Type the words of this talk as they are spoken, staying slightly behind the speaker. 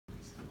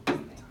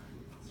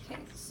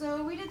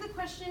So we did the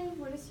question,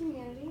 what is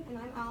humanity? And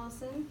I'm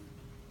Allison.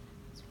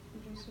 Let's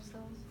introduce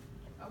yourselves.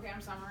 Okay, I'm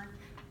Summer.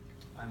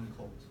 I'm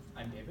Colt.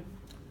 I'm David.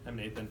 I'm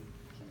Nathan.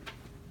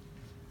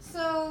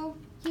 So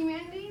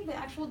humanity, the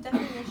actual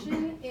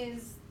definition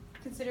is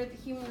considered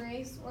the human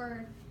race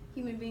or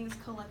human beings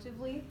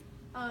collectively.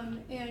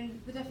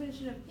 And the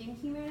definition of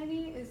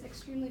inhumanity is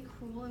extremely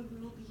cruel and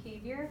brutal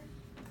behavior.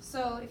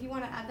 So if you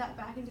want to add that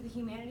back into the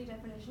humanity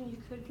definition, you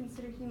could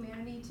consider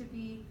humanity to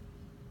be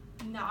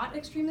not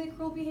extremely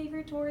cruel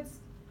behavior towards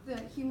the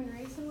human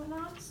race and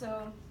whatnot.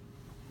 So,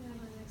 can I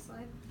go to the next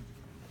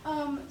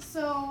slide?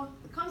 So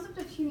the concept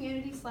of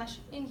humanity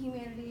 /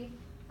 inhumanity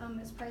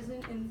is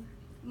present in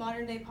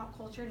modern day pop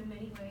culture in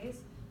many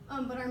ways.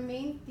 But our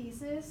main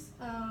thesis,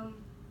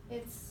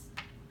 it's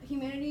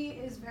humanity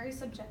is very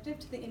subjective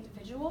to the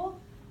individual,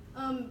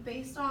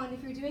 based on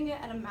if you're doing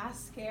it at a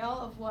mass scale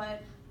of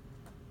what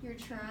you're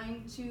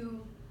trying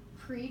to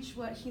preach,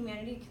 what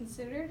humanity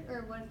considered,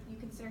 or what you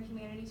consider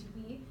humanity to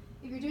be.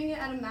 If you're doing it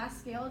at a mass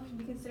scale, it can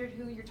be considered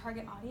who your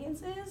target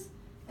audience is,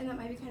 and that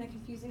might be kind of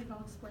confusing, but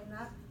I'll explain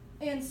that.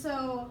 And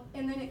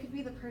then it could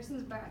be the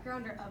person's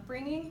background or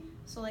upbringing,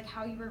 so like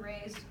how you were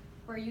raised,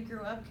 where you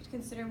grew up, could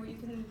consider what you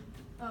can,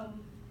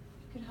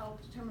 could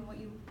help determine what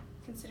you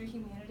consider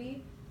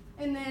humanity.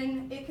 And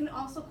then it can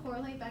also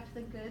correlate back to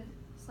the good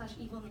 /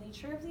 evil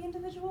nature of the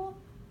individual.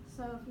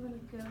 So if you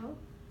want to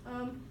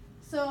go.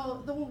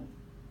 So the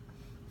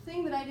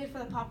thing that I did for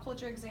the pop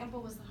culture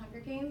example was the Hunger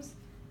Games.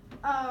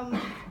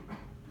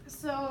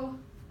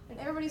 And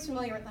everybody's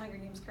familiar with the Hunger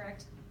Games,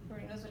 correct?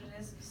 Everybody knows what it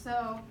is.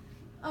 So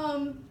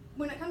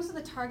when it comes to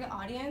the target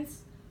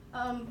audience,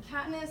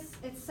 Katniss,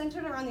 it's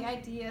centered around the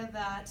idea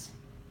that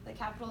the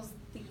Capitol's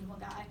the evil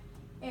guy.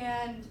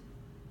 And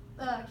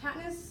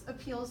Katniss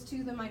appeals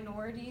to the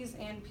minorities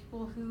and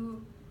people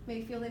who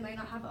may feel they might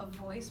not have a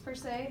voice per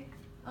se.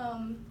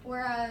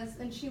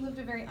 And she lived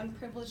a very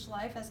unprivileged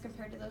life as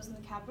compared to those in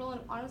the Capitol,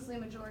 and honestly a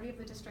majority of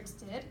the districts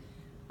did.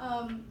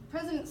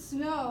 President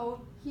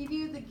Snow, he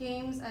viewed the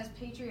games as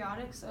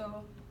patriotic,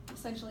 so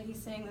essentially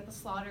he's saying that the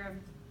slaughter of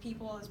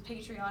people is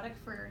patriotic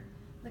for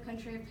the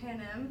country of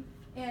Panem,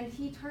 and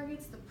he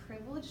targets the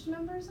privileged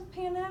members of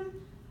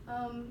Panem,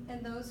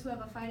 and those who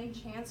have a fighting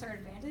chance or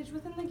advantage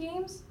within the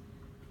games.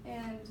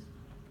 And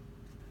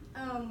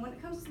when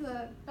it comes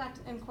to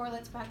and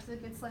correlates back to the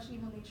good /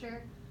 evil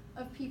nature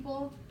of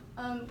people,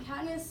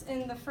 Katniss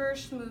in the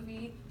first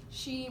movie,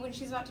 when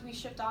she's about to be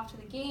shipped off to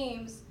the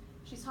games,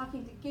 she's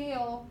talking to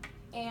Gale,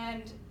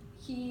 and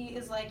he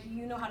is like,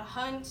 you know how to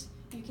hunt,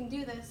 you can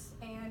do this,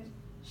 and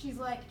she's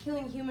like,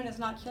 killing a human is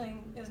not like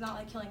killing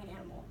an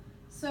animal.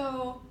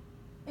 So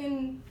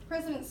in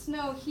President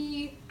Snow,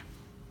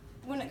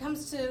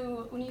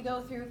 when you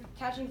go through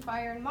Catching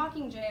Fire and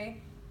Mockingjay,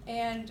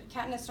 and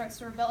Katniss starts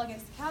to rebel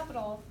against the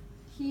Capitol,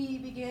 he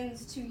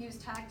begins to use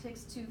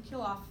tactics to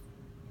kill off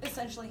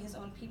essentially his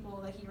own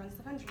people that he runs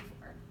the country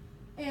for.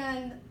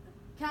 And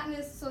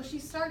Katniss, so she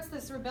starts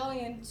this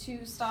rebellion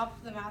to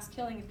stop the mass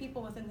killing of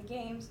people within the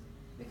games,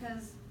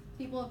 because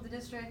people of the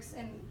districts,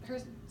 and her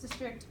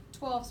District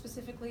 12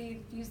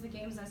 specifically, views the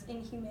games as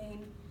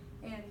inhumane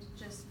and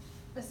just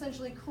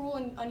essentially cruel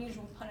and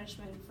unusual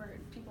punishment for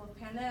people of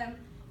Panem.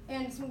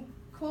 And some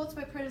quotes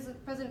by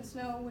President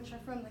Snow, which are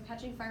from the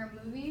Catching Fire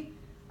movie,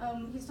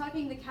 he's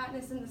talking to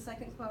Katniss in the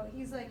second quote.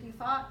 He's like, you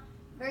fought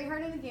very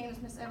hard in the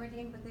games, Miss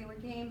Everdeen, but they were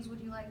games.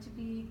 Would you like to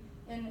be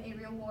in a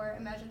real war?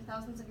 Imagine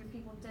thousands of your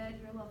people dead,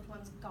 your loved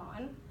ones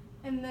gone.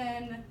 And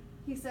then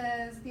he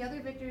says, the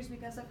other victors,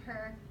 because of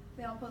her,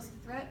 they all pose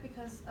a threat.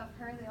 Because of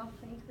her, they all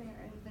think they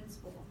are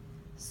invincible.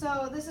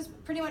 So this is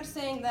pretty much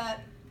saying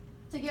that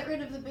to get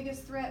rid of the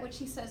biggest threat, which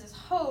he says is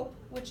hope,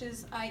 which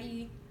is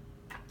i.e.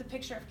 the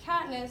picture of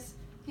Katniss,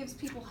 gives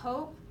people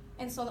hope,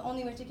 and so the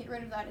only way to get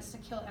rid of that is to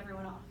kill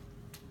everyone off.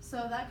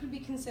 So that could be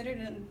considered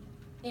an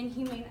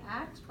inhumane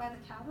act by the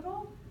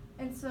Capitol.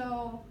 And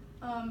so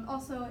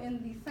also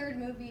in the third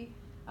movie,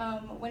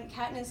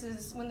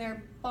 when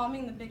they're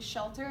bombing the big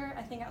shelter,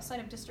 I think outside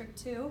of District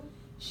 2,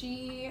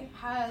 she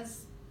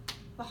has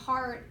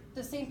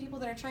the same people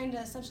that are trying to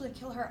essentially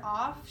kill her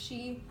off,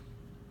 she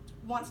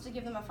wants to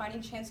give them a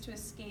fighting chance to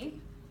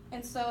escape.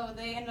 And so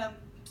they end up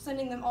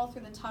sending them all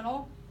through the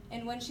tunnel.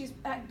 And when she's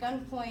at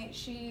gunpoint,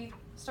 she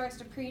starts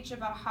to preach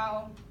about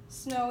how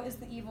Snow is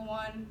the evil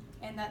one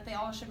and that they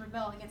all should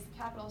rebel against the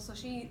Capitol. So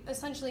she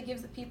essentially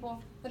gives the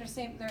people that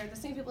they're the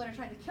same people that are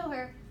trying to kill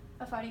her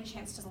a fighting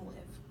chance to live.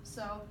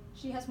 So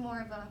she has more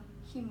of a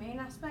humane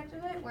aspect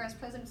of it, whereas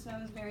President Snow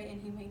is very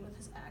inhumane with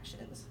his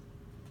actions.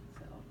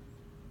 So.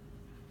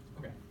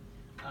 Okay.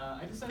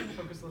 I decided to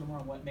focus a little more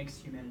on what makes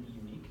humanity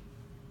unique.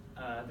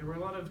 There were a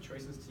lot of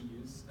choices to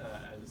use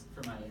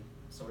for my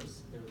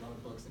source. There were a lot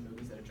of books and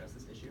movies that address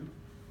this issue.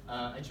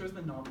 I chose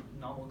the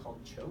novel called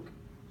Choke.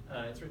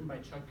 It's written by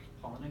Chuck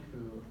Palahniuk,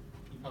 who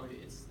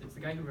it's the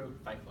guy who wrote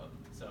Fight Club.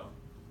 So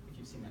if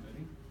you've seen that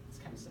movie, it's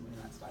kind of similar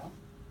in that style.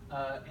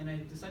 And I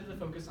decided to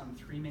focus on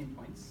three main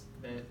points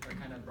that are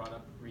kind of brought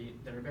up,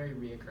 that are very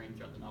reoccurring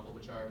throughout the novel,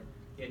 which are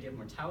the idea of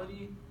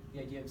mortality,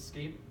 the idea of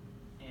escape,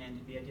 and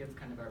the idea of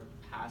kind of our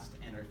past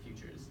and our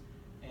futures.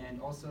 And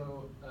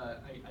also,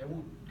 I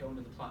won't go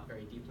into the plot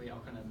very deeply. I'll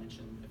kind of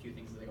mention a few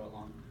things as I go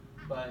along.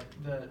 But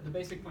the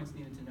basic points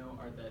needed to know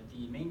are that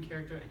the main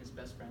character and his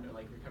best friend are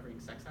like recovering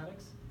sex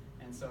addicts,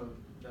 and so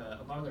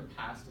a lot of their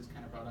past is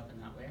kind of brought up in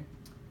that way.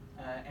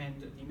 And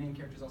the main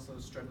character is also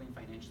struggling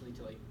financially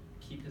to like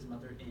keep his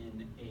mother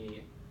in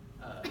a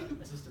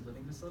assisted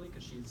living facility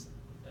because she's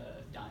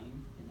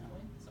dying in that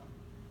way.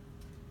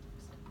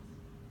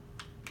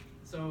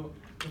 So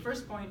the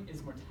first point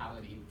is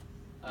mortality.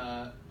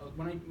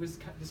 When I was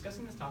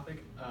discussing this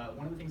topic,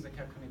 one of the things that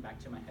kept coming back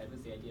to my head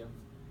was the idea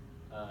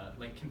of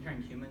like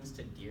comparing humans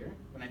to deer.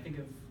 When I think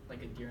of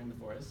like a deer in the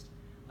forest,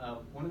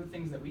 one of the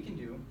things that we can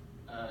do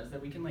is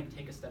that we can like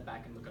take a step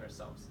back and look at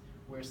ourselves.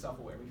 We're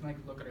self-aware. We can like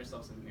look at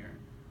ourselves in the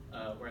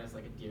mirror, whereas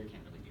like a deer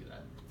can't really do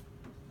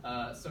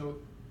that. So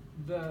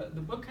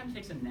the book kind of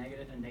takes a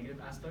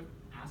negative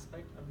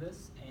aspect of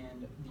this,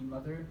 and the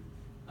mother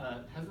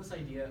has this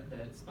idea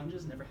that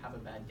sponges never have a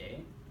bad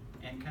day,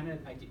 and kind of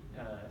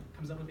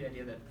comes up with the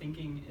idea that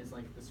thinking is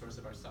like the source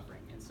of our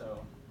suffering. And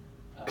so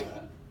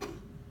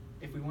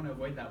if we want to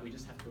avoid that, we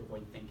just have to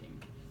avoid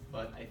thinking.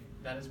 But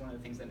that is one of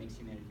the things that makes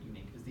humanity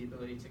unique, is the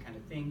ability to kind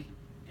of think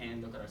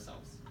and look at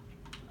ourselves.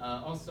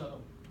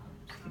 Also,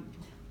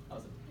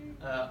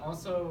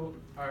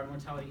 our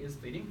mortality is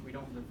fleeting. We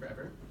don't live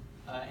forever,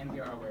 and we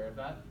are aware of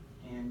that.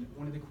 And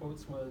one of the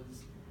quotes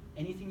was,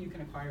 anything you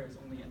can acquire is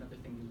only another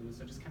thing you lose.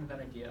 So just kind of that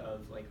idea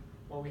of like,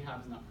 what we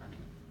have is not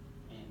permanent,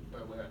 and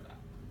we're aware of that.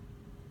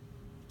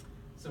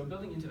 So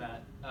building into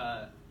that,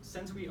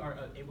 since we are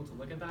able to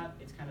look at that,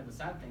 it's kind of a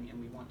sad thing, and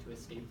we want to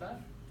escape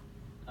that.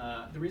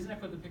 The reason I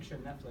put the picture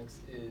of Netflix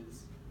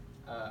is,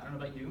 I don't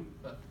know about you,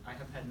 but I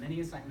have had many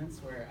assignments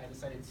where I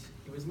decided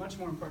it was much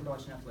more important to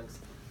watch Netflix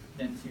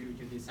than to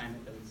do the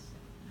assignment that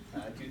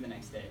was due the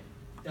next day.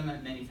 Done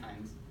that many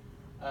times.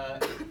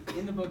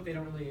 In the book, they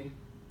don't really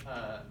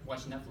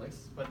watch Netflix,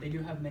 but they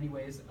do have many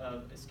ways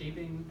of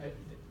escaping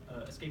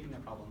their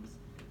problems.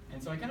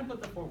 And so I kind of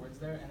put the 4 words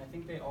there, and I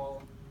think they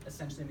all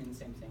essentially mean the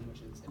same thing,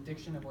 which is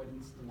addiction,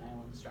 avoidance,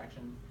 denial, and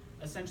distraction.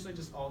 Essentially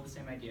just all the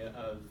same idea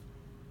of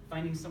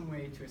finding some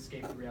way to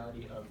escape the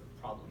reality of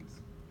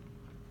problems.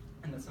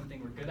 And that's something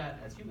we're good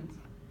at as humans.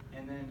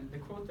 And then the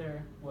quote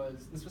there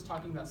was, this was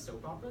talking about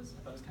soap operas.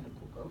 I thought it was kind of a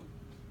cool quote.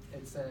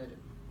 It said,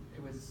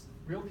 it was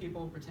real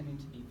people pretending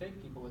to be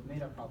fake people with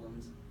made up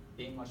problems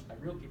being watched by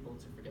real people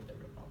to forget their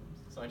real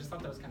problems. So I just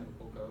thought that was kind of a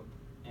cool quote,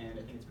 and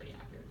I think it's pretty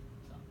accurate.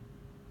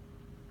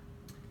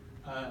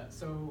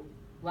 So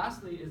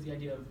lastly is the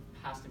idea of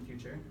past and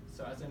future.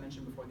 So as I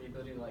mentioned before, the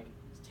ability to like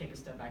take a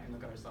step back and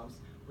look at ourselves.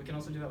 We can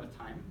also do that with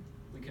time.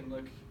 We can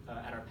look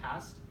at our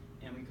past,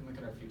 and we can look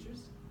at our futures.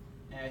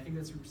 And I think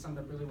that's summed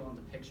up really well in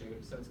the picture.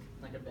 So it's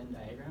like a Venn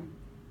diagram,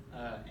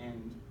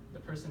 and the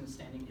person is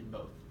standing in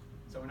both.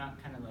 So we're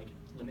not kind of like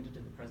limited to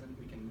the present.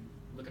 We can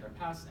look at our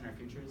past and our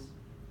futures.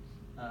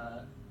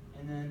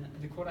 And then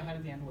the quote I had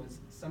at the end was,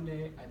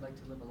 someday I'd like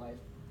to live a life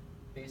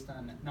based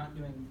on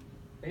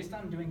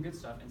doing good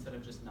stuff instead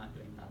of just not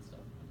doing bad stuff.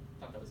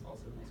 I thought that was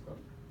also a nice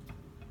quote.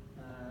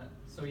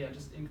 So yeah,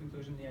 just in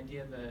conclusion, the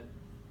idea that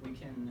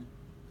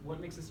what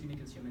makes us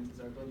unique as humans is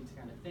our ability to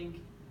kind of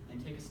think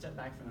and take a step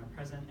back from our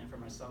present and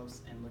from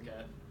ourselves and look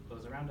at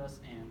those around us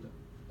and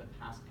the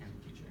past and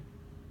the future.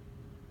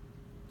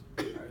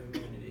 Part of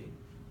humanity.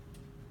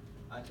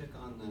 I took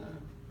on the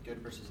good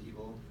versus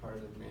evil part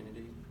of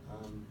humanity.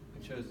 I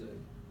chose to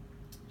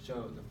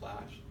show The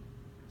Flash.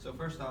 So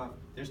first off,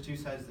 there's 2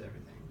 sides to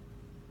everything.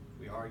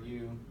 We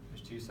argue,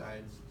 there's 2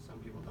 sides. Some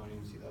people don't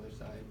even see the other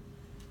side.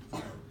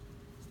 So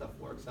stuff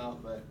works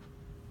out, but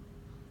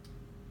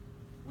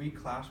we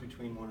clash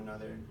between one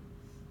another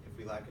if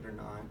we like it or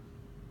not.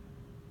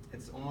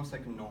 It's almost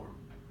like a norm.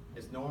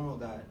 It's normal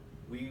that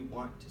we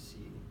want to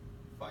see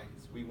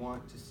fights. We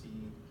want to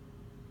see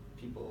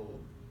people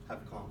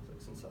have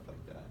conflicts and stuff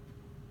like that.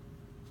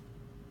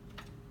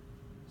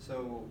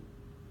 So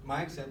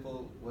my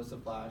example was The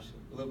Flash.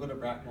 A little bit of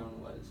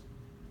background was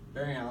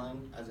Barry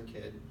Allen, as a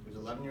kid, he was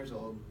 11 years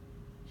old.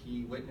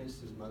 He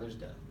witnessed his mother's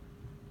death.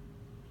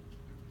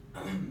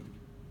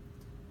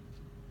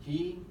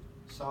 He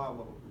saw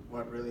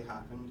what really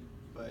happened,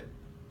 but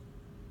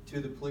to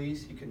the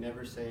police, he could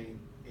never say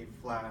a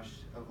flash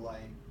of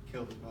light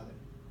killed his mother.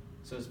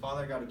 So his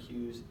father got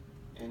accused,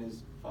 and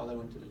his father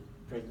went to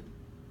prison.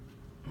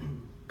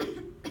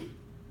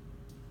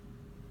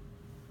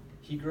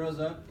 He grows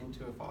up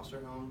into a foster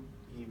home.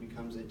 He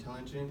becomes an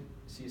intelligent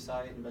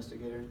CSI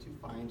investigator to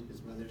find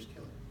his mother's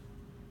killer.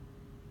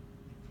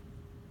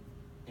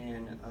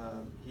 And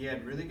he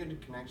had really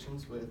good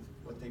connections with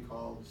what they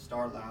call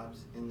Star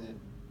Labs in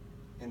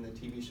the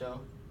TV show.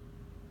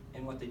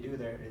 And what they do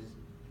there is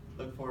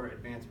look for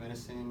advanced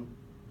medicine,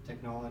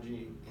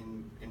 technology,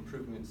 and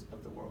improvements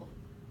of the world.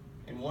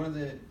 And one of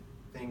the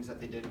things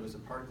that they did was a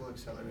particle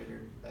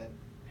accelerator that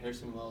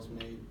Harrison Wells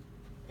made,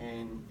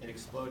 and it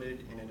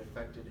exploded and it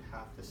affected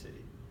half the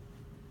city.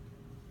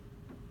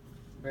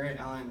 Barry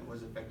Allen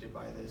was affected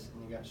by this,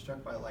 and he got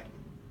struck by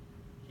lightning.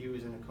 He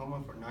was in a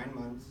coma for 9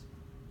 months,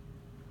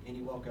 and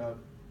he woke up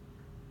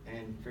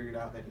and figured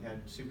out that he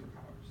had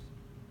superpowers.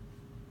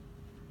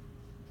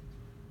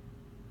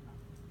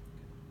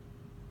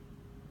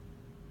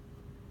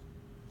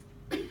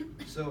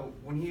 So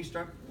when he was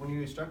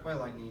struck by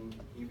lightning,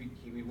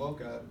 he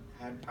woke up,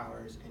 had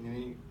powers, and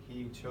then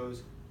he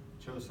chose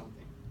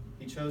something.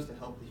 He chose to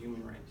help the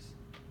human race.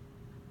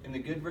 In the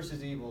good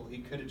versus evil, he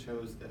could have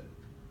chose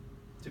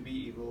to be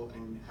evil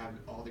and have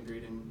all the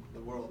greed in the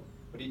world,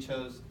 but he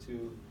chose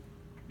to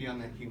be on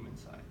the human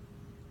side.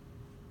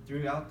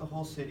 Throughout the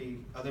whole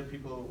city, other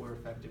people were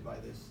affected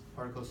by this.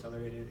 Particle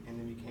accelerated and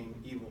they became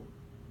evil.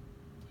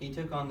 He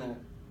took on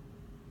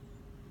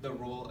the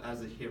role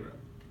as a hero.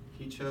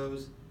 He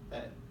chose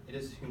that it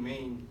is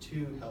humane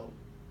to help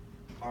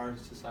our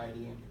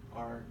society and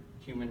our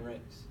human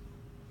race.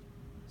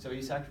 So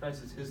he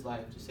sacrifices his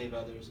life to save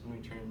others in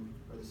return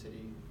for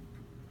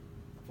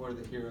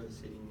the hero the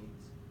city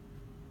needs.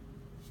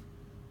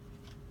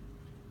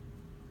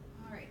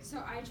 Alright,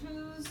 so I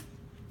chose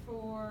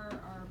for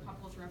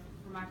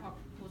my pop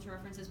culture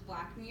references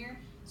Black Mirror.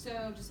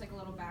 So just like a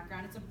little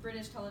background, it's a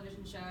British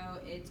television show.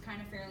 It's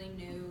kind of fairly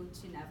new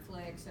to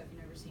Netflix, so if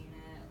you've never seen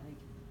it, like,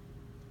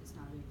 it's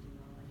not a big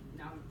deal.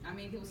 Like, not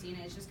many people seen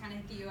it. It's just kind of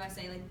hit the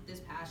USA like this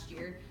past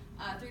year.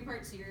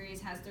 3-part series,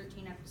 has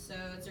 13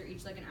 episodes. They're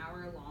each like an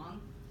hour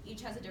long.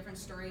 Each has a different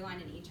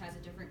storyline and each has a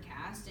different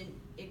cast, and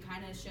it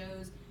kind of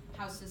shows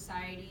how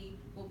society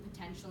will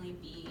potentially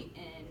be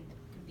in,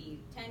 could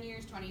be 10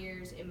 years, 20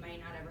 years, it might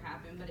not ever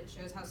happen, but it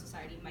shows how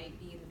society might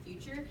be in the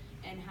future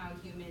and how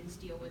humans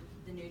deal with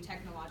the new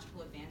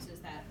technological advances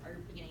that are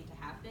beginning to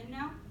happen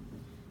now.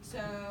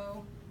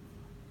 So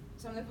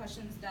some of the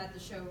questions that the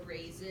show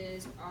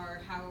raises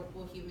are, how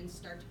will humans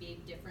start to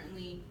behave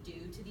differently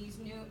due to these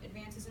new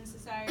advances in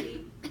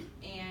society?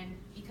 And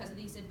because of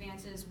these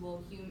advances,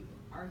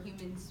 are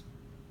humans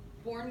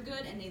born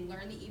good and they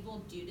learn the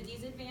evil due to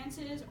these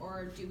advances,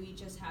 or do we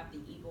just have the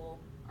evil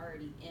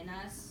already in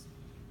us?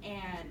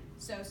 And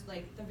so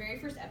like the very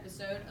first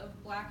episode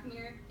of Black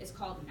Mirror is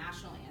called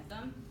National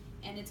Anthem,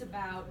 and it's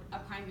about a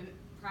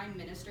prime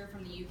minister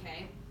from the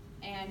UK,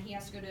 and he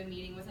has to go to a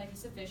meeting with like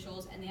his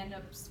officials, and they end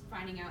up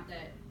finding out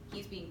that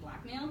he's being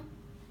blackmailed.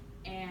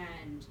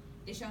 And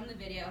they show him the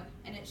video,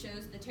 and it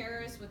shows the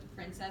terrorist with the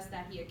princess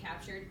that he had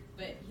captured,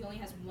 but he only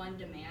has one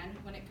demand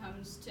when it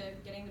comes to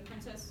getting the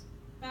princess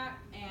back,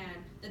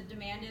 and the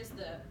demand is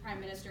the prime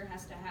minister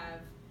has to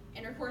have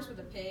intercourse with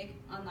a pig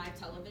on live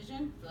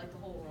television for like the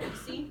whole world to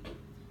see.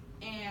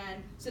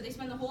 And so they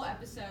spend the whole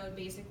episode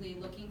basically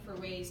looking for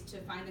ways to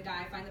find the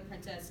guy, find the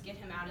princess, get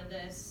him out of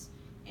this,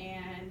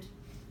 and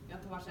you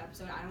have to watch the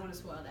episode. I don't want to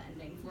spoil the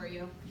ending for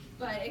you,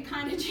 but it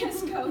kind of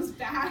just goes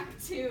back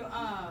to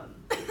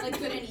like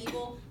good and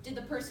evil. Did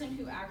the person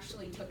who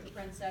actually took the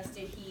princess,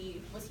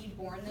 was he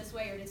born this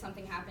way, or did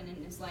something happen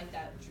in his life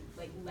that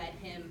like led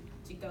him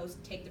to go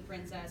take the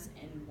princess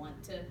and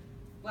want to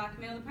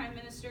blackmail the prime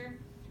minister?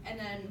 And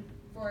then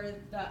for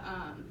the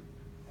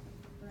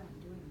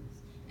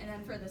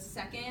for the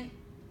second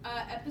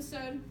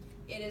episode,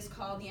 it is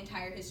called The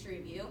Entire History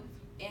of You,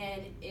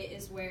 and it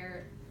is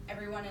where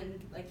everyone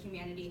in like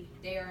humanity,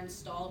 they are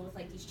installed with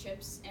like these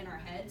chips in our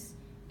heads,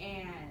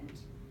 and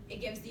it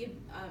gives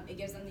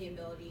them the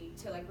ability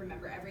to like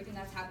remember everything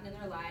that's happened in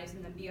their lives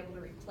and then be able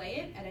to replay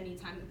it at any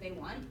time that they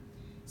want.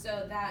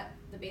 So that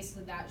the basis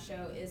of that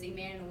show is a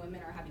man and a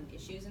woman are having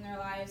issues in their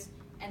lives,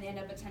 and they end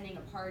up attending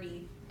a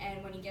party,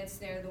 and when he gets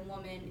there, the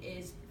woman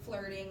is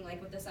flirting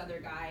like with this other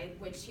guy,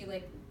 which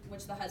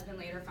the husband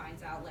later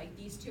finds out like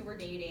these two were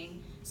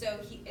dating. So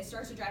it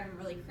starts to drive him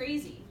really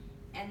crazy,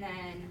 and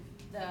then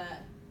the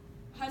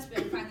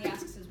husband finally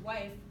asks his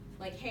wife,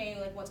 like, hey,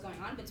 like, what's going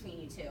on between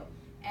you two?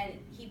 And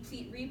he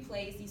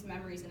replays these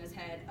memories in his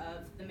head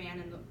of the man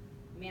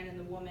and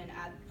the woman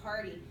at the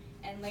party.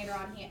 And later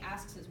on, he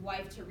asks his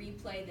wife to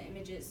replay the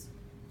images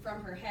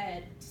from her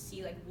head to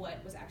see like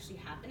what was actually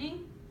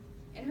happening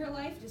in her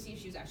life, to see if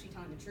she was actually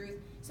telling the truth.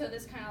 So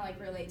this kind of like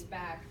relates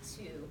back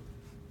to,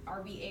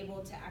 are we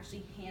able to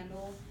actually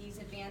handle these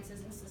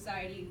advances in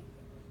society,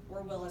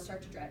 or will it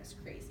start to drive us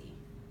crazy?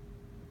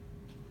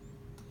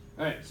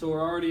 All right, so we're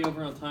already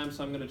over on time,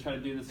 so I'm going to try to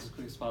do this as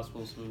quick as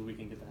possible so we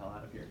can get the hell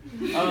out of here.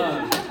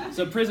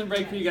 So Prison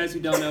Break, for you guys who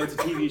don't know, it's a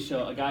TV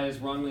show. A guy is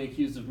wrongly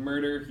accused of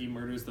murder. He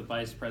murders the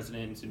vice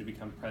president and soon to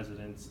become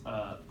president's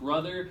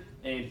brother,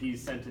 and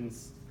he's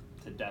sentenced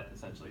to death,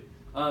 essentially.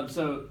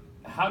 So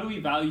how do we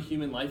value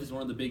human life is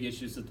one of the big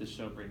issues that this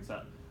show brings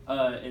up.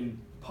 And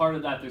part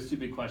of that, there's two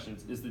big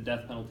questions. Is the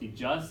death penalty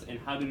just, and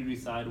how do we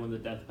decide when the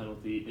death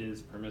penalty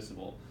is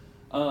permissible?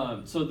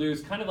 So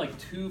there's kind of like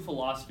two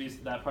philosophies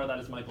to that. Part of that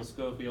is Michael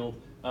Scofield.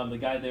 The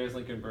guy there is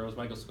Lincoln Burrows.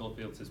 Michael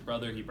Scofield's his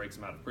brother. He breaks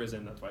him out of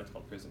prison. That's why it's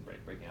called Prison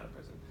Break, breaking out of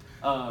prison.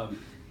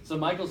 So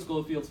Michael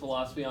Scofield's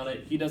philosophy on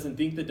it, he doesn't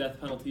think the death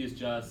penalty is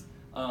just.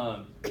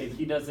 And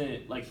he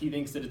doesn't, like, he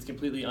thinks that it's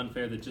completely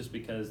unfair that just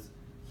because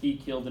he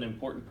killed an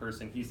important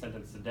person, he's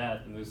sentenced to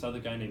death. And there's this other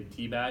guy named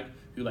Teabag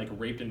who like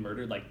raped and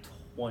murdered like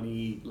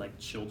 20 like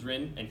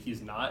children, and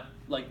he's not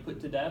like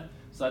put to death.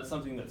 So that's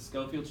something that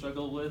Scofield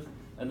struggled with.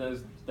 And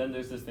then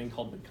there's this thing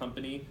called The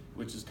Company,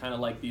 which is kind of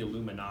like the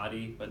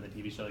Illuminati, but in the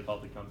TV show they call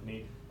it The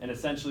Company. And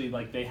essentially,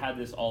 like, they had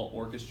this all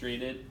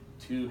orchestrated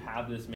to have this